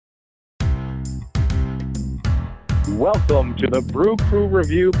Welcome to the Brew Crew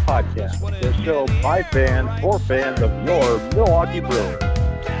Review Podcast, the show by fans for fans of your Milwaukee Brewers.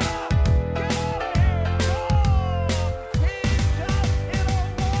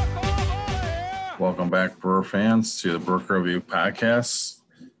 Welcome back, Brewer fans, to the Brew Crew Review Podcast.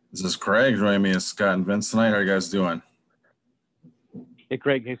 This is Craig. Joining me is Scott and Vince tonight. How are you guys doing? Hey,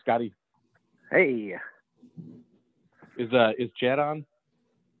 Craig. Hey, Scotty. Hey. Is Chad on?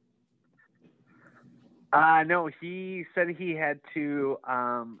 No, he said he had to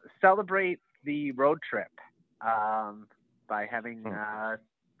celebrate the road trip by having, a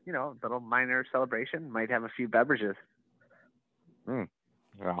little minor celebration. Might have a few beverages. Well,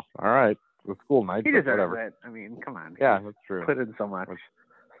 all right. It's a cool night. He deserves whatever. it. I mean, come on. Yeah, that's true. Put in so much.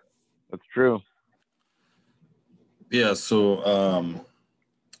 That's true. Yeah, so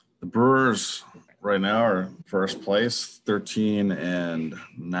the Brewers right now are first place,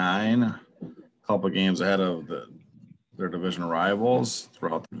 13-9. Couple of games ahead of their division rivals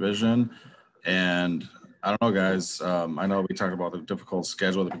throughout the division. And I don't know, guys, I know we talked about the difficult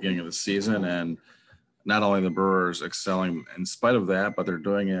schedule at the beginning of the season, and not only the Brewers excelling in spite of that, but they're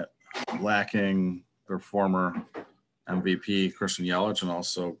doing it lacking their former MVP, Christian Yelich, and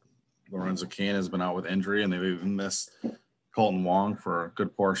also Lorenzo Cain has been out with injury, and they've even missed Colton Wong for a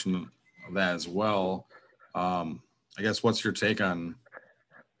good portion of that as well. I guess what's your take on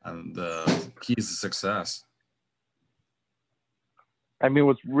the keys to success? I mean,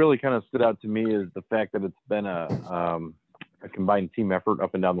 what's really kind of stood out to me is the fact that it's been a combined team effort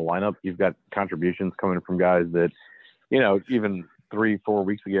up and down the lineup. You've got contributions coming from guys that, even 3-4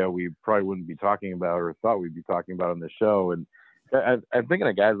 weeks ago, we probably wouldn't be talking about or thought we'd be talking about on the show. And I'm thinking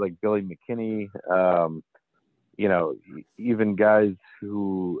of guys like Billy McKinney, even guys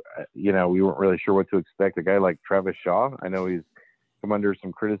who, we weren't really sure what to expect. A guy like Travis Shaw, I know he's come under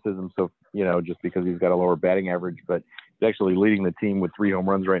some criticism, so just because he's got a lower batting average, but he's actually leading the team with 3 home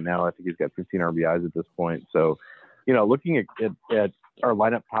runs right now. I think he's got 15 RBIs at this point. So, looking at our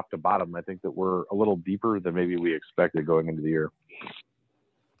lineup top to bottom, I think that we're a little deeper than maybe we expected going into the year.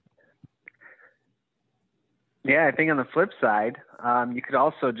 Yeah, I think on the flip side, you could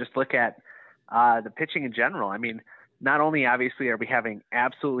also just look at the pitching in general. I mean, not only obviously are we having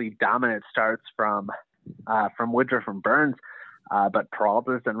absolutely dominant starts from Woodruff and Burns, but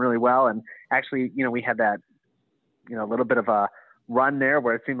Peralta's done really well. And actually, we had that, little bit of a run there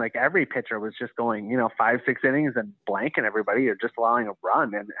where it seemed like every pitcher was just going, 5-6 innings and blanking everybody or just allowing a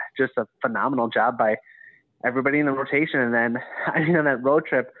run, and just a phenomenal job by everybody in the rotation. And then, on that road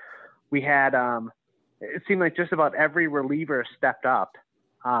trip, we had, it seemed like just about every reliever stepped up.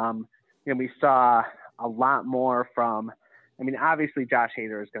 We saw a lot more from, obviously Josh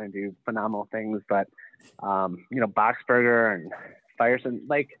Hader is going to do phenomenal things, but, Boxberger and Firestone,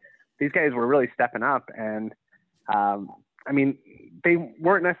 these guys were really stepping up. And, they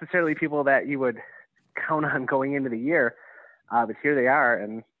weren't necessarily people that you would count on going into the year, but here they are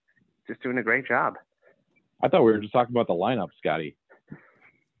and just doing a great job. I thought we were just talking about the lineup, Scotty.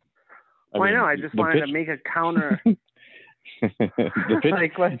 I know. I just wanted to make a counter. The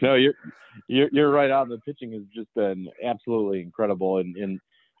pitch, no, you're right on. The pitching has just been absolutely incredible, and in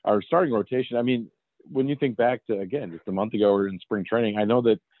our starting rotation. When you think back to, again, just a month ago, we were in spring training. I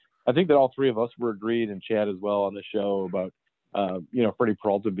think that all 3 of us were agreed, and Chad as well on the show, about Freddie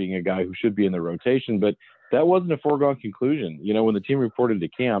Peralta being a guy who should be in the rotation, but that wasn't a foregone conclusion. When the team reported to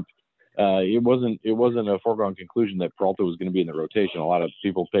camp, it wasn't a foregone conclusion that Peralta was going to be in the rotation. A lot of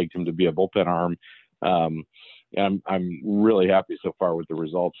people pegged him to be a bullpen arm. And I'm really happy so far with the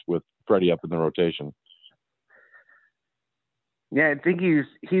results with Freddie up in the rotation. Yeah, I think he's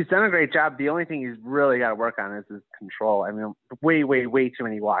done a great job. The only thing he's really got to work on is his control. Way, way, way too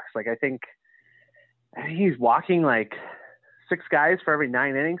many walks. I think he's walking 6 guys for every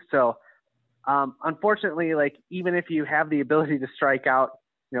 9 innings. So, unfortunately, even if you have the ability to strike out,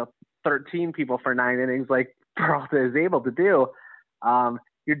 13 people for 9 innings, like Peralta is able to do,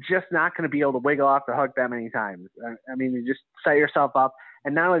 you're just not going to be able to wiggle off the hook that many times. You just set yourself up.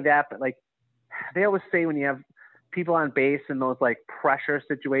 And not only that, but they always say when you have people on base in those pressure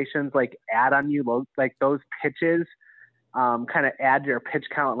situations, add on you, those pitches kind of add to your pitch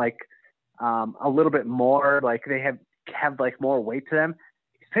count a little bit more. They have more weight to them.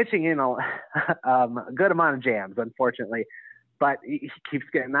 He's pitching in a good amount of jams, unfortunately, but he keeps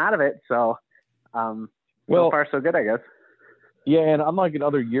getting out of it. So, so far so good, I guess. Yeah, and unlike in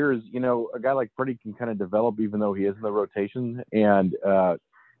other years, a guy like Freddie can kind of develop even though he is in the rotation, and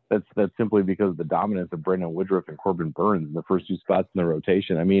that's simply because of the dominance of Brandon Woodruff and Corbin Burns in the first 2 spots in the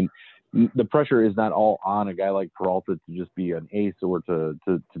rotation. The pressure is not all on a guy like Peralta to just be an ace or to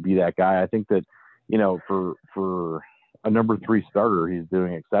be that guy. I think that, for a number 3 starter, he's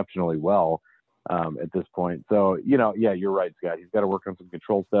doing exceptionally well at this point. So, yeah, you're right, Scott. He's got to work on some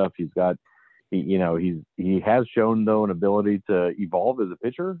control stuff. He has shown, though, an ability to evolve as a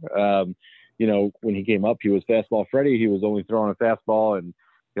pitcher. When he came up, he was fastball Freddy. He was only throwing a fastball, and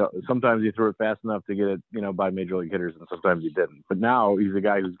sometimes he threw it fast enough to get it, by major league hitters, and sometimes he didn't. But now he's a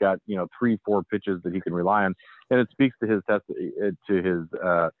guy who's got 3-4 pitches that he can rely on, and it speaks to his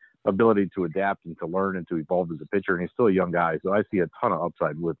ability to adapt and to learn and to evolve as a pitcher. And he's still a young guy, so I see a ton of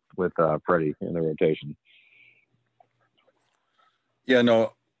upside with Freddie in the rotation. Yeah,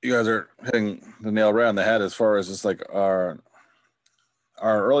 no, you guys are hitting the nail right on the head as far as just like our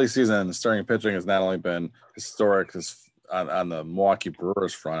early season starting pitching has not only been historic on the Milwaukee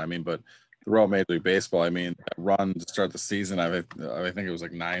Brewers front, but throughout Major League Baseball. That run to start the season, I think it was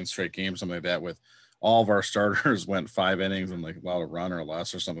like 9 straight games, something like that, with all of our starters went 5 innings and like allowed a run or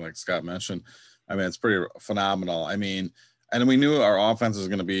less or something, like Scott mentioned. It's pretty phenomenal. And we knew our offense was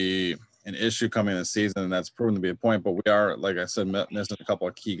going to be an issue coming in the season, and that's proven to be a point. But we are, like I said, missing a couple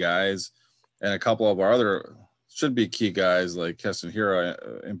of key guys, and a couple of our other should be key guys like Keston Hira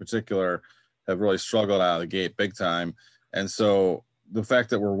in particular have really struggled out of the gate big time. And so the fact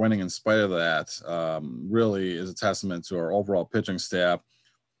that we're winning in spite of that really is a testament to our overall pitching staff,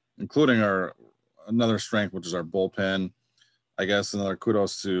 including another strength, which is our bullpen. I guess another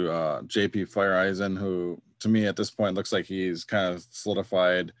kudos to JP Fireeisen, who to me at this point looks like he's kind of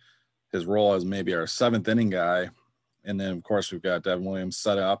solidified his role as maybe our 7th inning guy. And then of course we've got Devin Williams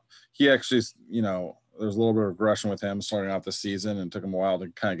set up. He actually, there's a little bit of regression with him starting out the season, and took him a while to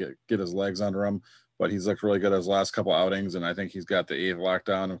kind of get his legs under him, but he's looked really good his last couple outings, and I think he's got the 8th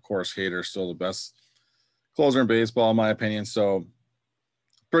lockdown. Of course, Hader's still the best closer in baseball, in my opinion. So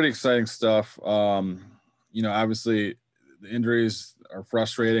pretty exciting stuff. Obviously the injuries are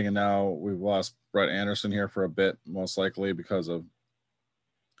frustrating, and now we've lost Brett Anderson here for a bit, most likely due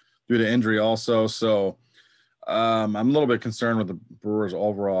to injury also. So I'm a little bit concerned with the Brewers'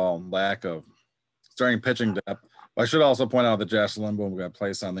 overall lack of starting pitching depth. But I should also point out that Josh Lindblom got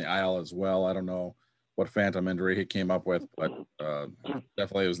placed on the IL as well. I don't know what phantom injury he came up with, but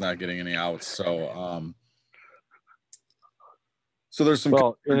definitely was not getting any outs. So there's some.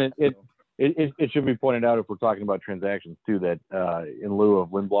 Well, and it should be pointed out, if we're talking about transactions too, that in lieu of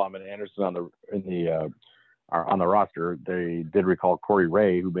Lindblom and Anderson on the roster, they did recall Corey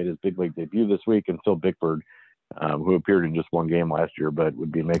Ray, who made his big league debut this week, and Phil Bickford, who appeared in just 1 game last year, but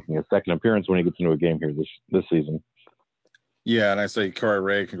would be making a second appearance when he gets into a game here this season. Yeah, and I say Corey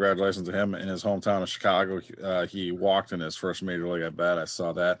Ray, congratulations to him in his hometown of Chicago. He walked in his first major league at bat. I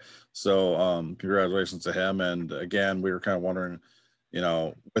saw that. So congratulations to him. And again, we were kind of wondering,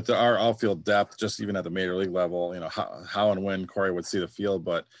 with our outfield depth, just even at the major league level, how and when Corey would see the field.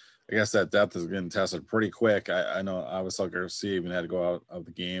 But I guess that depth is getting tested pretty quick. I know obviously Garcia even had to go out of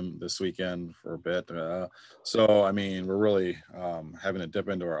the game this weekend for a bit. So we're really having to dip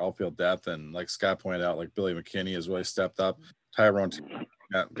into our outfield depth. And like Scott pointed out, like Billy McKinney has really stepped up. Tyrone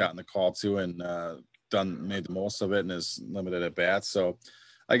gotten the call too, and made the most of it, and is limited at bats. So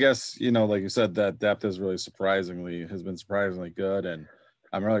I guess, like you said, that depth has been surprisingly good. And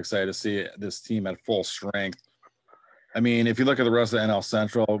I'm really excited to see this team at full strength. If you look at the rest of the NL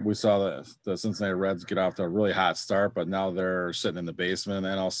Central, we saw the Cincinnati Reds get off to a really hot start, but now they're sitting in the basement in the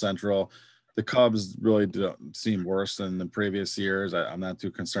NL Central. The Cubs really don't seem worse than the previous years. I'm not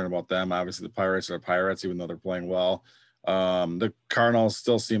too concerned about them. Obviously, the Pirates are Pirates, even though they're playing well. The Cardinals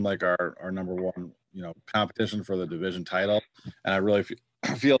still seem like our number one, competition for the division title. And I really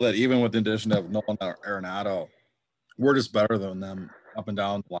feel that even with the addition of Nolan Arenado, we're just better than them up and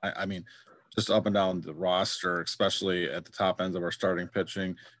down the line. Just up and down the roster, especially at the top ends of our starting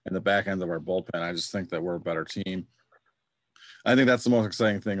pitching and the back ends of our bullpen. I just think that we're a better team. I think that's the most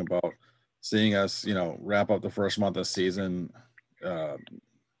exciting thing about seeing us, wrap up the first month of the season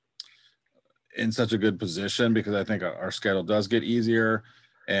in such a good position, because I think our schedule does get easier.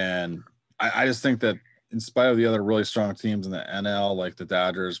 And I just think that in spite of the other really strong teams in the NL, like the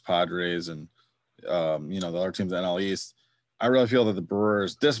Dodgers, Padres, and, the other teams in the NL East, I really feel that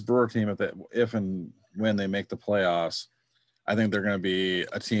this Brewer team, if and when they make the playoffs, I think they're going to be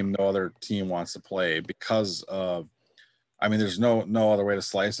a team no other team wants to play, because of, there's no other way to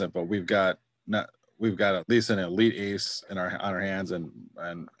slice it, but we've got at least an elite ace on our hands, and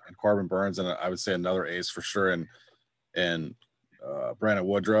Corbin Burns, and I would say another ace for sure, and Brandon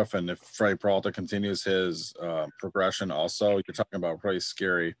Woodruff. And if Freddie Peralta continues his progression also, you're talking about a pretty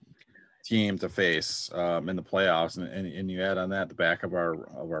scary team to face in the playoffs, and you add on that the back of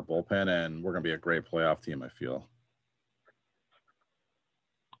our bullpen, and we're going to be a great playoff team, I feel.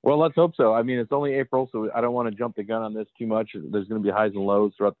 Well, let's hope so. I mean, it's only April, so I don't want to jump the gun on this too much. There's going to be highs and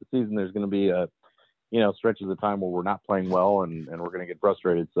lows throughout the season. There's going to be stretches of time where we're not playing well and we're going to get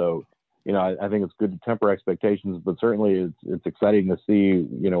frustrated. So, I think it's good to temper expectations, but certainly it's exciting to see,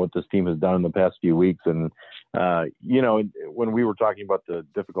 what this team has done in the past few weeks. And, when we were talking about the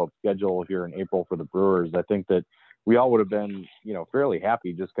difficult schedule here in April for the Brewers, I think that we all would have been, fairly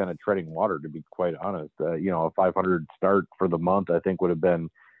happy just kind of treading water, to be quite honest. A 500 start for the month, I think would have been,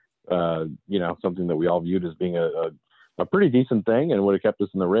 something that we all viewed as being a pretty decent thing and would have kept us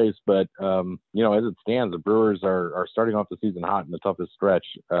in the race. But, as it stands, the Brewers are starting off the season hot in the toughest stretch,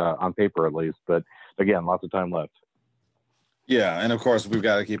 on paper at least. But again, lots of time left. Yeah, and of course we've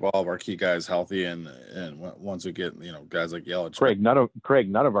got to keep all of our key guys healthy, and once we get guys like Yelich. Craig,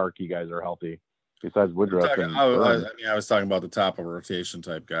 none of our key guys are healthy besides Woodruff. I was talking about the top of rotation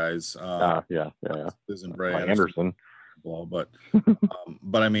type guys. Yeah. Isn't Bray Anderson. Well, but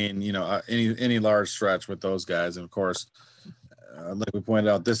I mean, any large stretch with those guys, and of course, like we pointed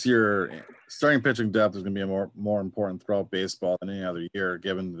out, this year starting pitching depth is going to be a more important throughout baseball than any other year,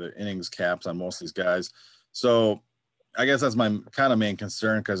 given the innings caps on most of these guys. So I guess that's my kind of main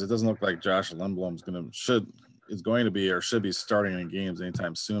concern, because it doesn't look like Josh Lindblom should be starting in games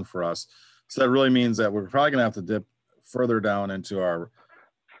anytime soon for us. So that really means that we're probably going to have to dip further down into our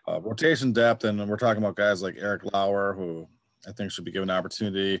rotation depth, and we're talking about guys like Eric Lauer, who I think should be given an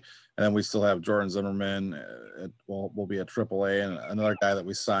opportunity, and then we still have Jordan Zimmerman. Will be at AAA, and another guy that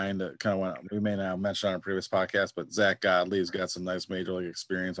we signed we may not have mentioned on our previous podcast, but Zach Godley's got some nice major league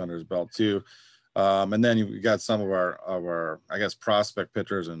experience under his belt too. And then you got some of our I guess prospect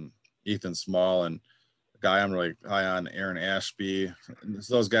pitchers, and Ethan Small, and a guy I'm really high on, Aaron Ashby.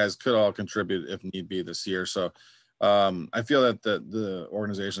 So those guys could all contribute if need be this year. So I feel that the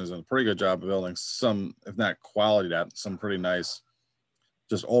organization has done a pretty good job of building some, if not quality depth, some pretty nice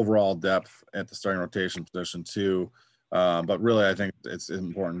just overall depth at the starting rotation position too. But really, I think it's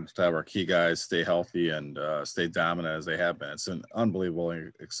important to have our key guys stay healthy and stay dominant as they have been. It's unbelievably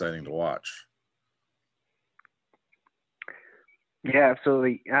exciting to watch. Yeah,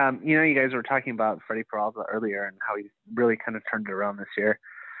 absolutely. You guys were talking about Freddie Peralta earlier and how he really kind of turned it around this year.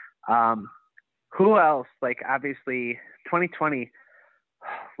 Who else? Like, obviously, 2020,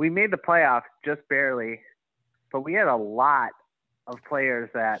 we made the playoffs just barely, but we had a lot of players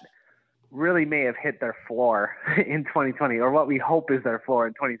that really may have hit their floor in 2020, or what we hope is their floor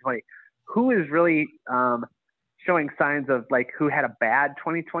in 2020. Who is really showing signs of, like, who had a bad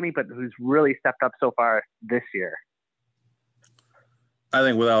 2020, but who's really stepped up so far this year? I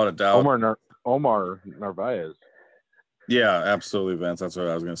think without a doubt, Omar Narvaez. Yeah, absolutely, Vince. That's what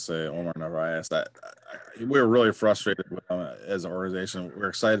I was going to say. Omar Narvaez. We were really frustrated with him as an organization. We were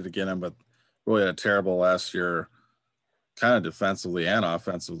excited to get him, but really had a terrible last year, kind of defensively and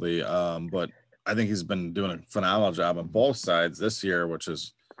offensively. But I think he's been doing a phenomenal job on both sides this year, which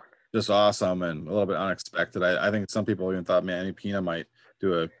is just awesome and a little bit unexpected. I think some people even thought Manny Pina might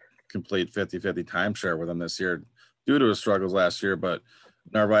do a complete 50-50 timeshare with him this year due to his struggles last year. But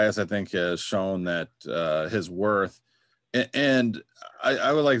Narvaez, I think, has shown that his worth. And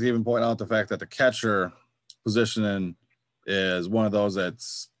I would like to even point out the fact that the catcher position is one of those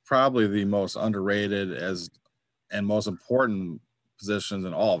that's probably the most underrated and most important positions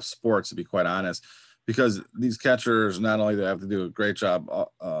in all of sports, to be quite honest, because these catchers not only do they have to do a great job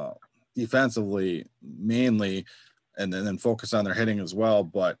defensively mainly, and then focus on their hitting as well,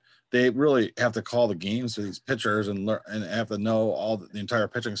 but they really have to call the games for these pitchers and learn and have to know the entire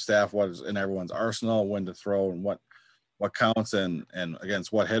pitching staff, what is in everyone's arsenal, when to throw and what counts and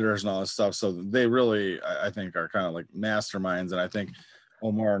against what hitters and all this stuff. So they really, I think, are kind of like masterminds. And I think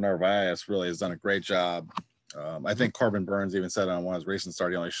Omar Narvaez really has done a great job. I think Corbin Burns even said on one of his recent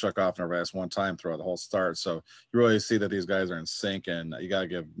starts, he only shook off Narvaez one time throughout the whole start. So you really see that these guys are in sync, and you got to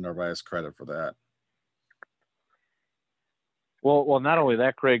give Narvaez credit for that. Well, not only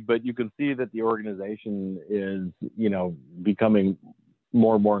that, Craig, but you can see that the organization is, becoming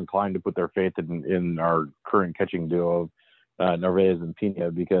more and more inclined to put their faith in our current catching duo of Narvaez and Pina,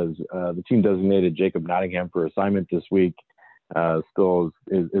 because the team designated Jacob Nottingham for assignment this week. Still,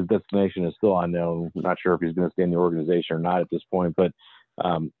 his destination is still unknown. I'm not sure if he's going to stay in the organization or not at this point. But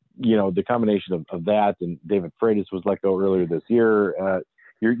the combination of that, and David Freitas was let go earlier this year.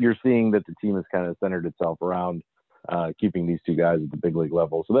 You're seeing that the team has kind of centered itself around keeping these two guys at the big league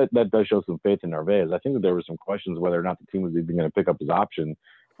level. So that does show some faith in Narvaez. I think that there were some questions whether or not the team was even going to pick up his option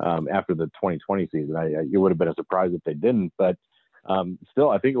after the 2020 season. It would have been a surprise if they didn't, but still,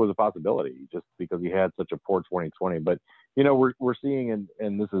 I think it was a possibility just because he had such a poor 2020. But, we're seeing,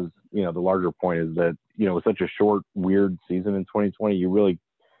 and this is, the larger point is that, with such a short, weird season in 2020, you really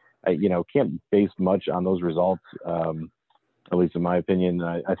can't base much on those results. At least in my opinion,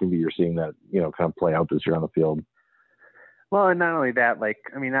 I think that you're seeing that, kind of play out this year on the field. Well, and not only that,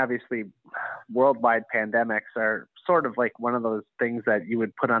 obviously worldwide pandemics are sort of like one of those things that you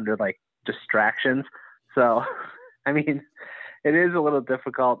would put under like distractions. So, I mean, it is a little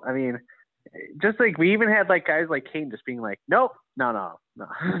difficult. I mean, just like we even had like guys like Kane just being like, nope, no,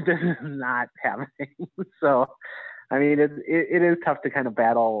 this is not happening. So, I mean, it is tough to kind of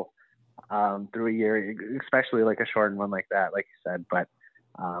battle through a year, especially like a shortened one like that, like you said. But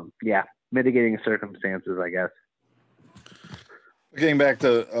yeah, mitigating circumstances, I guess. Getting back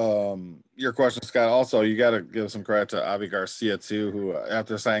to your question, Scott, also, you got to give some credit to Avi Garcia, too, who,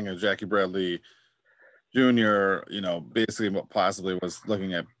 after signing Jackie Bradley Jr., basically possibly was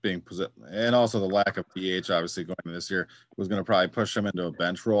looking at being – and also the lack of DH, obviously, going into this year, was going to probably push him into a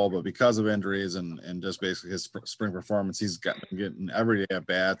bench role. But because of injuries and just basically his spring performance, he's getting everyday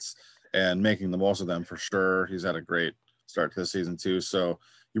at-bats and making the most of them for sure. He's had a great start to the season, too. So –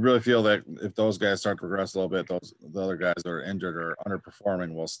 you really feel that if those guys start to progress a little bit, the other guys that are injured or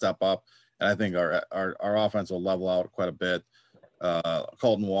underperforming will step up, and I think our offense will level out quite a bit.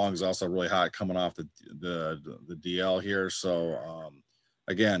 Colton Wong is also really hot coming off the DL here, so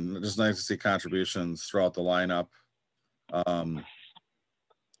again, just nice to see contributions throughout the lineup.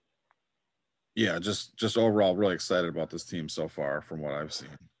 Yeah, just overall really excited about this team so far from what I've seen.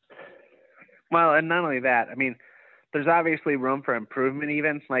 Well, and not only that, I mean, there's obviously room for improvement.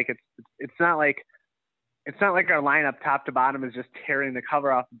 Even like it's not like our lineup top to bottom is just tearing the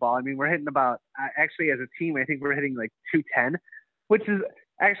cover off the ball. I mean, we're hitting about actually as a team, I think we're hitting like 210, which is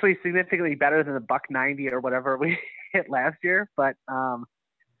actually significantly better than the $190 or whatever we hit last year. But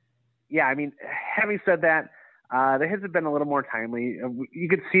yeah, I mean, having said that, the hits have been a little more timely. You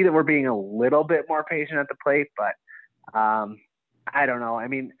could see that we're being a little bit more patient at the plate, but I don't know. I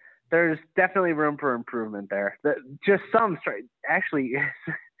mean, there's definitely room for improvement there. Just some actually,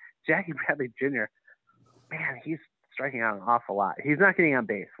 Jackie Bradley Jr., man, he's striking out an awful lot. He's not getting on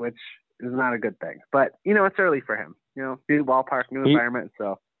base, which is not a good thing. But, it's early for him. New ballpark, new environment.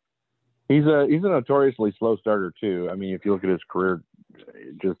 So he's a notoriously slow starter too. I mean, if you look at his career,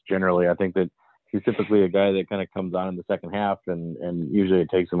 just generally, I think that he's typically a guy that kind of comes on in the second half, and usually it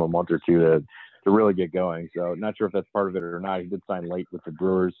takes him a month or two to really get going. So not sure if that's part of it or not. He did sign late with the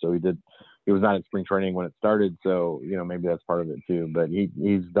Brewers, so he was not in spring training when it started. So, maybe that's part of it too, but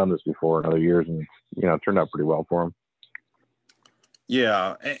he's done this before in other years, and it turned out pretty well for him.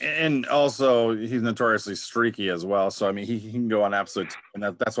 Yeah. And also he's notoriously streaky as well. So, I mean, he can go on absolute, and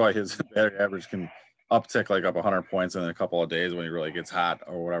that's why his batting average can uptick like up 100 points in a couple of days when he really gets hot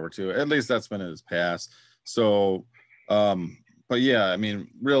or whatever too. At least that's been in his past. So, but yeah, I mean,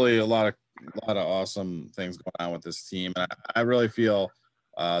 really a lot of awesome things going on with this team. And I really feel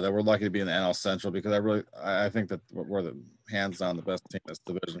that we're lucky to be in the NL Central, because I think that we're the hands down the best team in this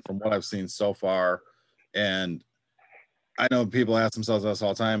division from what I've seen so far. And I know people ask themselves this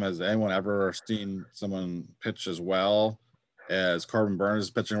all the time: has anyone ever seen someone pitch as well as Corbin Burnes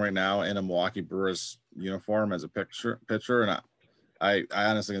is pitching right now in a Milwaukee Brewers uniform as a pitcher? And I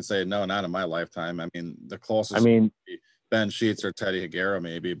honestly can say no, not in my lifetime. I mean, the closest Ben Sheets or Teddy Higuera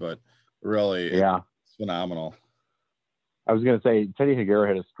maybe, but really, yeah, it's phenomenal. I was going to say Teddy Higuera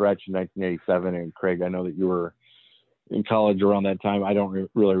had a stretch in 1987, and Craig, I know that you were in college around that time. I don't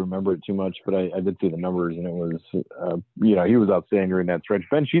really remember it too much, but I did see the numbers, and it was, he was outstanding during that stretch.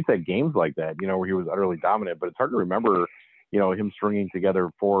 Ben Sheets had games like that, where he was utterly dominant, but it's hard to remember, him stringing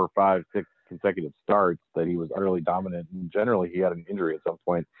together 4 or 5, 6 consecutive starts that he was utterly dominant. And generally he had an injury at some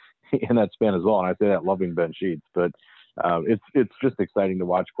point in that span as well. And I say that loving Ben Sheets, but it's just exciting to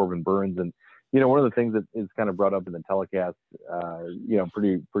watch Corbin Burnes. And, one of the things that is kind of brought up in the telecast,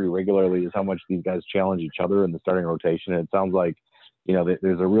 pretty regularly is how much these guys challenge each other in the starting rotation. And it sounds like,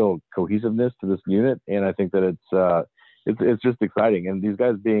 there's a real cohesiveness to this unit. And I think that it's just exciting. And these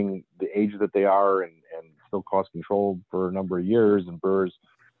guys being the age that they are and still cost controlled for a number of years, and Brewers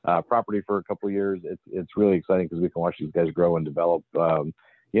property for a couple of years, it's really exciting because we can watch these guys grow and develop, and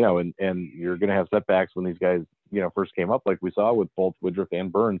you're going to have setbacks when these guys, first came up, like we saw with both Woodruff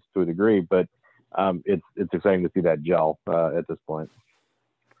and Burnes to a degree, but it's exciting to see that gel at this point.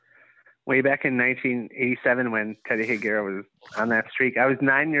 Way back in 1987, when Teddy Higuera was on that streak, I was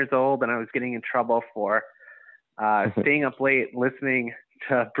 9 years old, and I was getting in trouble for staying up late listening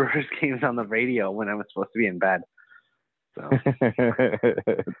to Brewers games on the radio when I was supposed to be in bed. So.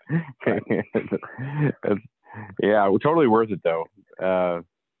 Yeah, totally worth it though.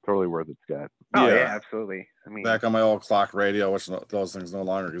 Totally worth it, Scott. Oh yeah, absolutely. I mean, back on my old clock radio, which those things no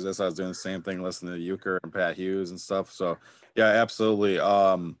longer exist. I was doing the same thing, listening to Euchre and Pat Hughes and stuff. So yeah, absolutely.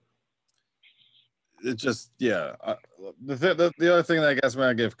 it just, the other thing that I guess I'm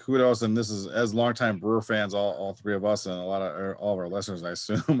gonna give kudos, and this is as longtime Brewer fans, all three of us, and all of our listeners, I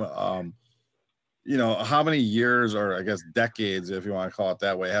assume, how many years, or I guess decades, if you want to call it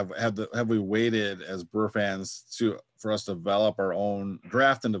that way, have we waited as Brewer fans for us to develop our own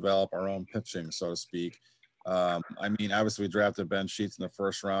draft and develop our own pitching, so to speak. I mean, obviously we drafted Ben Sheets in the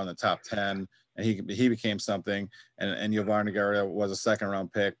first round, the top 10, and he became something, and Yovan Nagaria was a second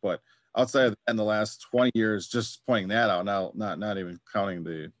round pick, but outside of that, in the last 20 years, just pointing that out, now not even counting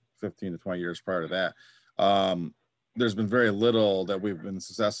the 15 to 20 years prior to that, there's been very little that we've been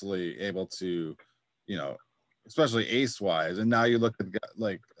successfully able to, especially ace wise. And now you look at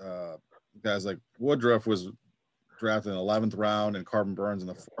guys like Woodruff was drafted in the 11th round and Corbin Burns in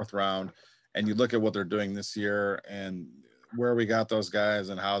the 4th round. And you look at what they're doing this year and where we got those guys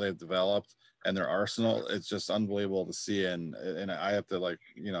and how they've developed and their arsenal. It's just unbelievable to see. And I have to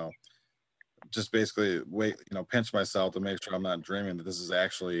just basically pinch myself to make sure I'm not dreaming that this is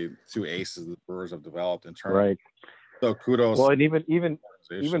actually 2 aces the Brewers have developed in terms. Right. So kudos. Well, and even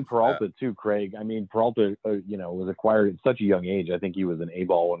Peralta too, Craig. I mean, Peralta, was acquired at such a young age. I think he was an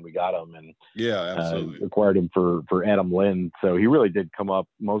A-ball when we got him, and absolutely acquired him for Adam Lynn. So he really did come up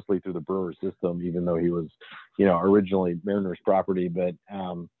mostly through the Brewers system, even though he was, originally Mariners property. But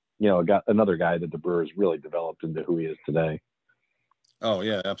got another guy that the Brewers really developed into who he is today. Oh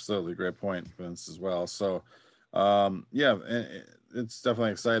yeah, absolutely, great point, Vince, as well. So, it's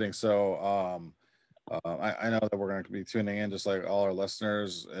definitely exciting. So, I know that we're going to be tuning in just like all our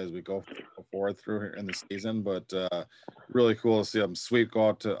listeners as we go forward through here in the season, but really cool to see them go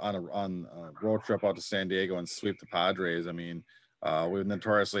out on a road trip out to San Diego and sweep the Padres. I mean, we've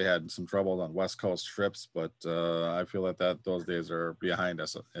notoriously had some trouble on West Coast trips, but I feel that those days are behind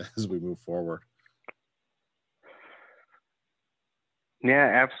us as we move forward.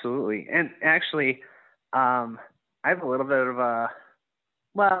 Yeah, absolutely. And actually, I have a little bit of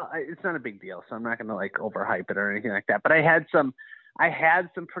it's not a big deal, so I'm not going to overhype it or anything like that. But I had some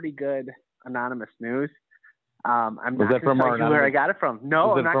pretty good anonymous news. I'm not going to tell you where I got it from.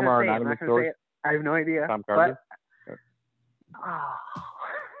 No, I'm not going to say it. I'm not going to say it. I have no idea. Tom Carter?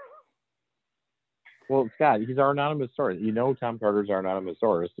 Well, Scott, he's our anonymous source. Tom Carter's our anonymous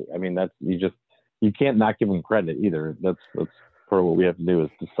source. I mean, you can't not give him credit either. That's part of what we have to do is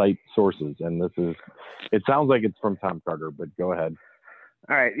to cite sources. And it sounds like it's from Tom Carter, but go ahead.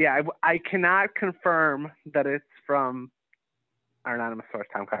 All right. Yeah, I cannot confirm that it's from our anonymous source,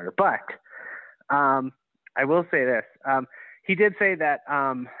 Tom Carter, but I will say this. He did say that,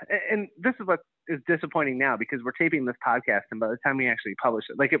 and this is what is disappointing now because we're taping this podcast, and by the time we actually publish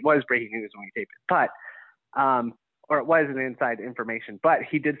it, it was breaking news when we taped it, but or it was an inside information. But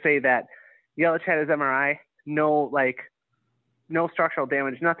he did say that Yelich had his MRI, no structural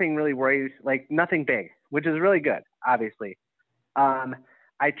damage, nothing really worries, nothing big, which is really good, obviously.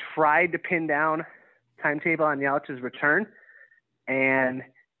 I tried to pin down timetable on Yelich's return, and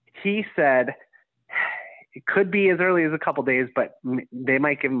he said it could be as early as a couple days, but they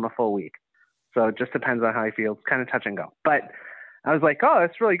might give him a full week. So it just depends on how he feels. Kind of touch and go. But I was like, oh,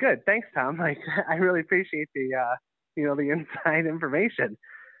 that's really good. Thanks, Tom. I really appreciate the inside information.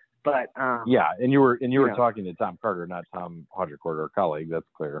 But yeah, and you were talking to Tom Carter, not Tom Hodgecourt, our colleague. That's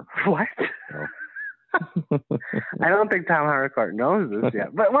clear. What? I don't think Tom Harcourt knows this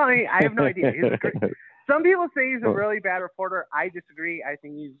yet. But I have no idea. Some people say he's a really bad reporter. I disagree. I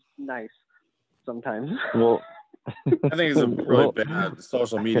think he's nice sometimes. Well, I think he's a really bad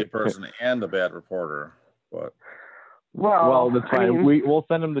social media person and a bad reporter. But well, that's fine. We'll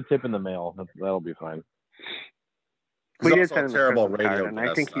send him the tip in the mail. That'll be fine. We did send him a terrible radio, and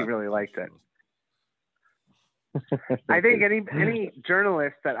I think he really liked it. I think any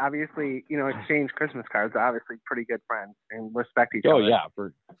journalist that obviously exchange Christmas cards are obviously pretty good friends and respect each other. Oh yeah,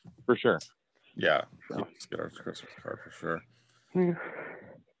 for sure. Yeah, let's get our Christmas card for sure.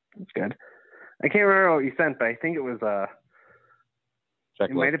 That's good. I can't remember what you sent, but I think it was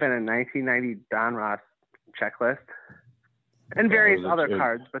it might have been a 1990 Don Ross checklist and various other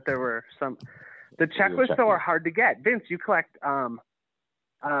cards, but there were some. The checklists though are hard to get. Vince, you collect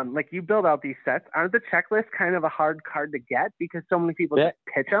you build out these sets. Aren't the checklists kind of a hard card to get because so many people just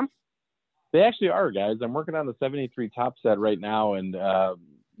pitch them? They actually are, guys. I'm working on the 73 top set right now, and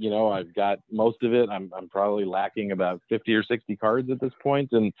I've got most of it. I'm probably lacking about 50 or 60 cards at this point,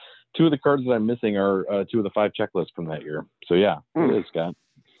 and 2 of the cards that I'm missing are 2 of the 5 checklists from that year. So yeah, it is, Scott.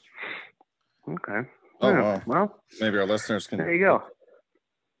 Okay. Oh yeah. Well, maybe our listeners can. There you go.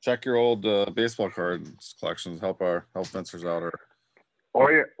 Check your old baseball cards collections. Help Vincers out,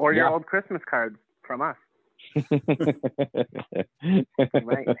 or your old Christmas cards from us.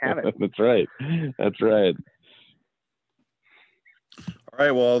 might have it. That's right. All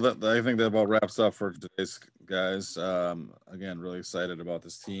right. Well, I think that about wraps up for today's guys. Again, really excited about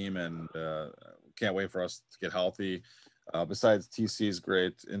this team and can't wait for us to get healthy. Besides TC's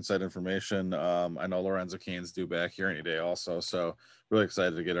great inside information, I know Lorenzo Kane's due back here any day also. So really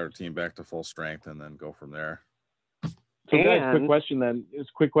excited to get our team back to full strength and then go from there. So guys,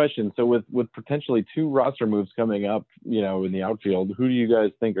 quick question. So with potentially 2 roster moves coming up, in the outfield, who do you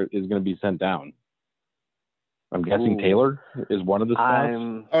guys think is going to be sent down? I'm guessing Taylor is one of the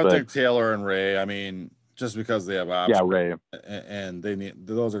spots. I would think Taylor and Ray. I mean, just because they have options. Yeah, Ray. And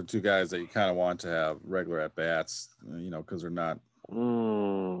those are 2 guys that you kind of want to have regular at bats, because they're not.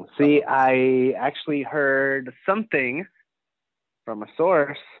 See, I actually heard something from a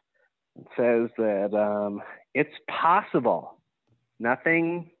source that says that it's possible,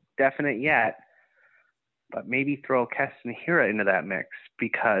 nothing definite yet, but maybe throw Keston Hiura into that mix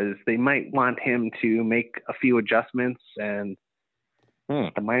because they might want him to make a few adjustments and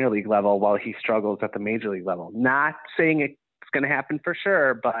at the minor league level while he struggles at the major league level. Not saying it's going to happen for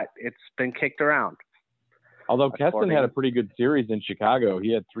sure, but it's been kicked around. Although Keston had a pretty good series in Chicago.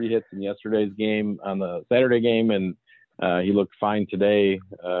 He had 3 hits in yesterday's game on the Saturday game, and he looked fine today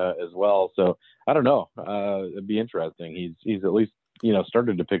as well. So I don't know. It'd be interesting. He's at least,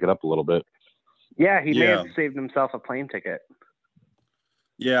 started to pick it up a little bit. Yeah, he may have saved himself a plane ticket.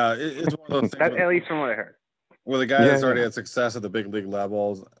 Yeah, it's one of those things. At least from what I heard. With a guy that's already had success at the big league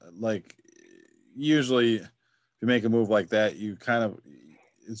levels, like usually if you make a move like that, you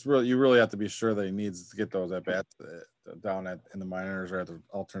really have to be sure that he needs to get those at bats down in the minors or at the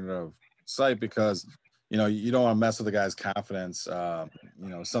alternative site because you don't want to mess with the guy's confidence.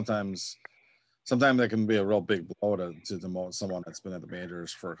 Sometimes that can be a real big blow to demote someone that's been at the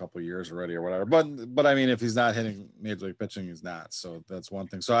majors for a couple of years already or whatever. But I mean, if he's not hitting major league pitching, he's not. So that's one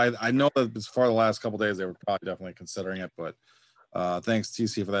thing. So I know that as far as the last couple of days, they were probably definitely considering it. But thanks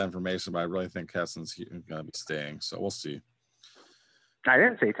TC for that information. But I really think Keston's going to be staying. So we'll see. I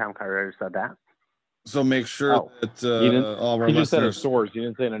didn't say Tom Carter said that. So make sure that all of our listeners. You just said a source. You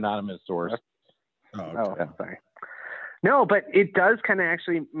didn't say an anonymous source. Oh, okay. Sorry. No, but it does kind of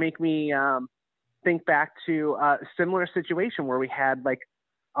actually make me think back to a similar situation where we had like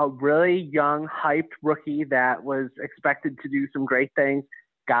a really young, hyped rookie that was expected to do some great things,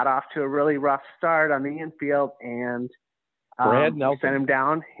 got off to a really rough start on the infield, and Brad Nelson sent him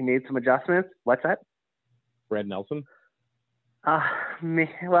down. He made some adjustments. What's that? Brad Nelson? Kevin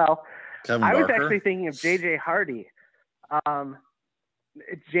Barker? I was actually thinking of JJ Hardy.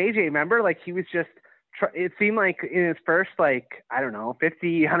 JJ, remember, like he was just, it seemed like in his first, 50,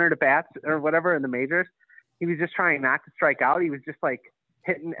 100 at bats or whatever in the majors, he was just trying not to strike out. He was just like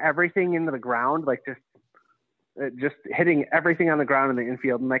hitting everything into the ground, like just hitting everything on the ground in the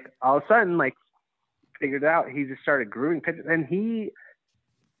infield. And like all of a sudden, like figured it out. He just started grooving pitches, and he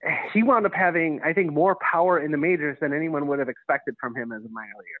wound up having, I think, more power in the majors than anyone would have expected from him as a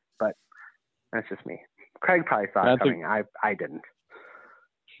minor leaguer. But that's just me. Craig probably saw it coming. I didn't.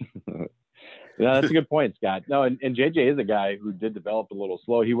 Yeah, that's a good point, Scott. No, and JJ is a guy who did develop a little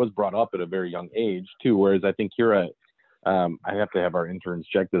slow. He was brought up at a very young age too, whereas I think Hiura, I have to have our interns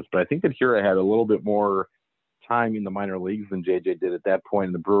check this, but I think that Hiura had a little bit more time in the minor leagues than JJ did at that point.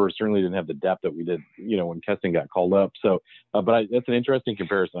 And the Brewers certainly didn't have the depth that we did, when Keston got called up. So, that's an interesting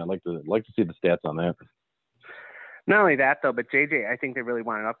comparison. I'd like to see the stats on that. Not only that though, but JJ, I think they really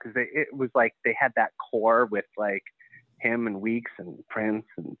wanted up because it was like they had that core with like him and Weeks and Prince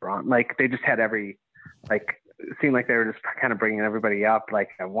and Braun. Like they just had it seemed like they were just kind of bringing everybody up like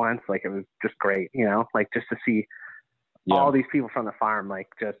at once. Like it was just great, like just to see all these people from the farm, like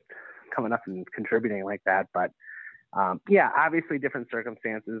just coming up and contributing like that. But obviously different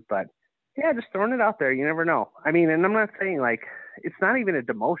circumstances, but just throwing it out there. You never know. I mean, and I'm not saying like, it's not even a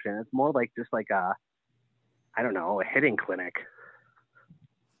demotion. It's more like just like a hitting clinic.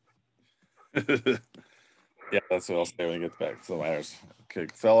 Yeah, that's what I'll say when we get back to the minors. Okay,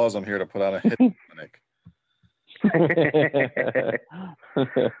 fellows, I'm here to put on a hitting clinic.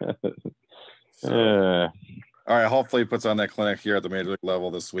 All right, hopefully he puts on that clinic here at the major league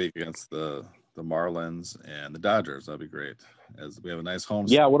level this week against the Marlins and the Dodgers. That'd be great, as we have a nice home.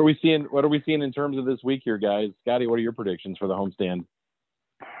 Yeah, what are we seeing in terms of this week here, guys? Scotty, what are your predictions for the homestand?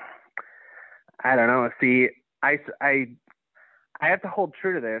 I don't know. See, I have to hold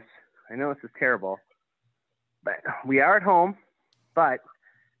true to this. I know this is terrible, but we are at home. But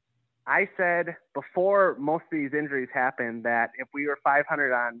I said before most of these injuries happened that if we were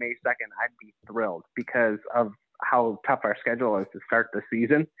 500 on May 2nd, I'd be thrilled because of how tough our schedule is to start the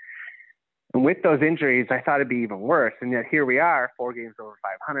season. And with those injuries, I thought it'd be even worse. And yet here we are, 4 games over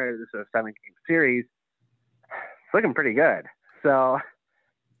 500. This is a 7-game series. It's looking pretty good. So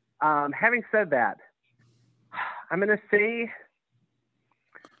having said that, I'm going to say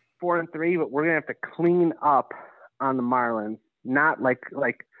 4-3, but we're going to have to clean up on the Marlins. Not like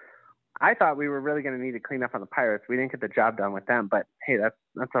I thought we were really going to need to clean up on the Pirates. We didn't get the job done with them, but hey,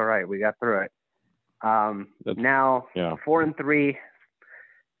 that's all right. We got through it. Now 4-3,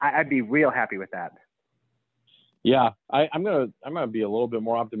 I'd be real happy with that. Yeah, I'm gonna be a little bit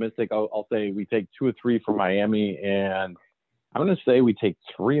more optimistic. I'll say we take 2 or 3 from Miami, and I'm gonna say we take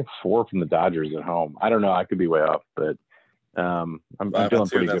 3 or 4 from the Dodgers at home. I don't know. I could be way off, but I'm feeling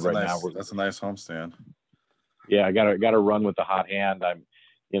pretty good right now. That's a nice homestand. Yeah, I gotta run with the hot hand. I'm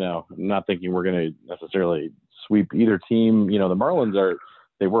not thinking we're gonna necessarily sweep either team. The Marlins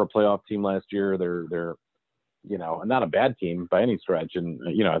they were a playoff team last year. They're not a bad team by any stretch. And,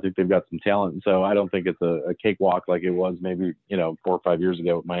 I think they've got some talent. So I don't think it's a cakewalk like it was maybe, 4 or 5 years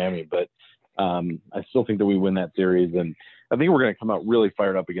ago with Miami. But I still think that we win that series. And I think we're going to come out really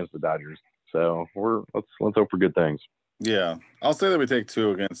fired up against the Dodgers. So let's hope for good things. Yeah. I'll say that we take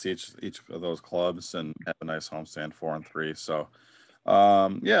 2 against each of those clubs and have a nice homestand, 4-3. So,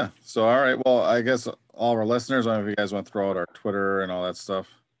 yeah. So, all right. Well, I guess all of our listeners, I don't know if you guys want to throw out our Twitter and all that stuff.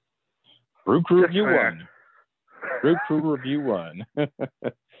 Brew Crew Review 1. Brew Crew Review 1.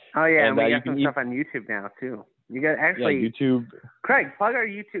 Oh yeah, and we got some stuff on YouTube now too. You got YouTube. Craig, plug our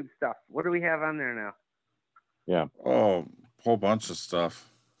YouTube stuff. What do we have on there now? Yeah. Oh, a whole bunch of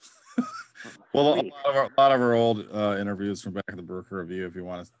stuff. Well, a lot of our old interviews from back at the Brew Crew Review. If you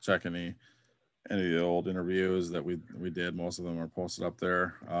want to check any of the old interviews that we did, most of them are posted up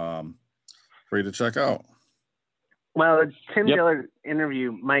there for you to check out. Well, the Tim Dillard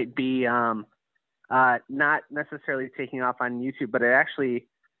interview might be not necessarily taking off on YouTube, but it actually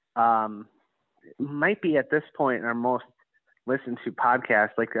might be at this point our most listened to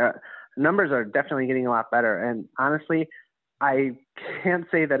podcast. Like numbers are definitely getting a lot better. And honestly, I can't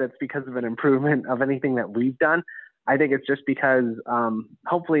say that it's because of an improvement of anything that we've done. I think it's just because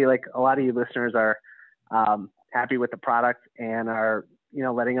hopefully like a lot of you listeners are happy with the product and are,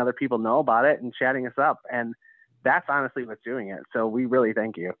 letting other people know about it and chatting us up. And that's honestly what's doing it. So we really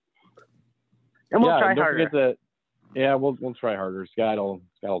thank you. And we'll try harder. We'll try harder. Scott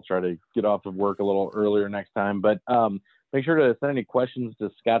will try to get off of work a little earlier next time. But make sure to send any questions to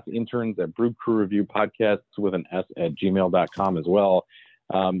Scott's interns at Brew Crew Review Podcasts with an S at gmail.com as well.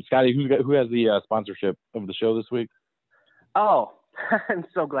 Scotty, who has the sponsorship of the show this week? Oh, I'm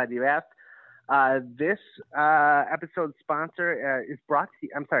so glad you asked. This episode sponsor is brought to you.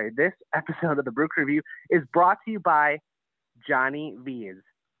 I'm sorry. This episode of the Brew Crew Review is brought to you by Johnny V's.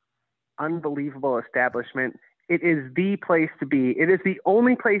 Unbelievable establishment. It is the place to be. It is the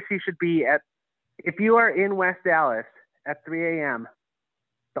only place you should be at. If you are in West Dallas at 3 a.m.,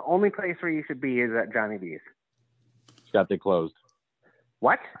 the only place where you should be is at Johnny V's. Scott, they closed.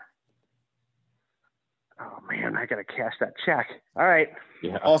 What? Oh man, I gotta cash that check. All right.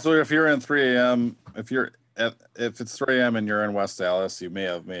 Yeah. Also, if you're in 3 a.m., if it's 3 a.m. and you're in West Dallas, you may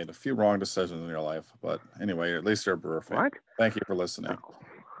have made a few wrong decisions in your life. But anyway, at least you're a Brewer fan. What? Thank you for listening.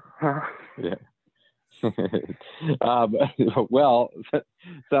 Yeah. Well,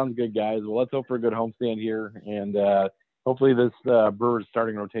 sounds good, guys. Well, let's hope for a good homestand here, and hopefully this Brewers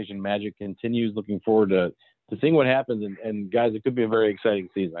starting rotation magic continues. Looking forward to seeing what happens, and guys, it could be a very exciting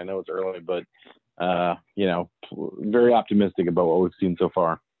season. I know it's early, but very optimistic about what we've seen so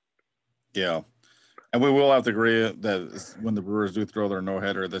far. Yeah, and we will have to agree that when the Brewers do throw their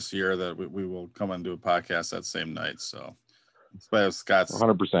no-hitter this year, that we will come and do a podcast that same night. So, it's Scott's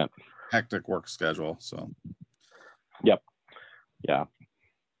 100%. hectic work schedule. So, yep. Yeah.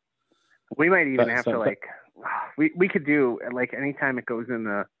 We might even have to we could do anytime it goes in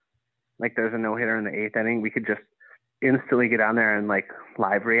there's a no-hitter in the 8th inning, we could just instantly get on there and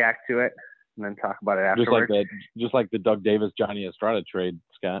live react to it and then talk about it afterwards. Just like the Doug Davis, Johnny Estrada trade,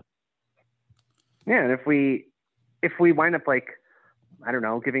 Scott. Yeah. And if we wind up I don't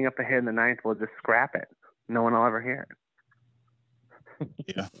know, giving up a hit in the 9th, we'll just scrap it. No one will ever hear it.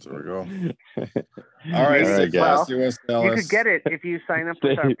 Yeah, there we go. All right, well, you could get it if you sign up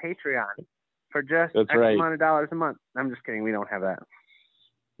with our Patreon for just X amount of dollars a month. I'm just kidding. We don't have that.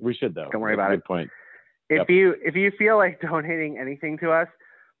 We should though. Don't worry about it. Good point. If you feel like donating anything to us,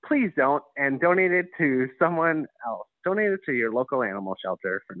 please don't, and donate it to someone else. Donate it to your local animal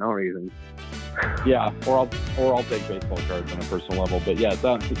shelter for no reason. Yeah, or I'll take baseball cards on a personal level. But yeah,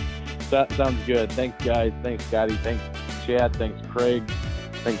 that sounds good. Thanks, guys. Thanks, Scotty. Thanks, Chad. Thanks, Craig.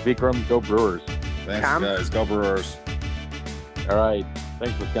 Thanks, Vikram. Go Brewers. Thanks, guys. Go Brewers. All right.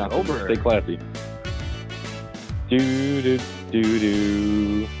 Thanks, Wisconsin. Over. Stay classy. Do do do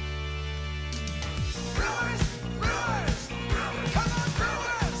do.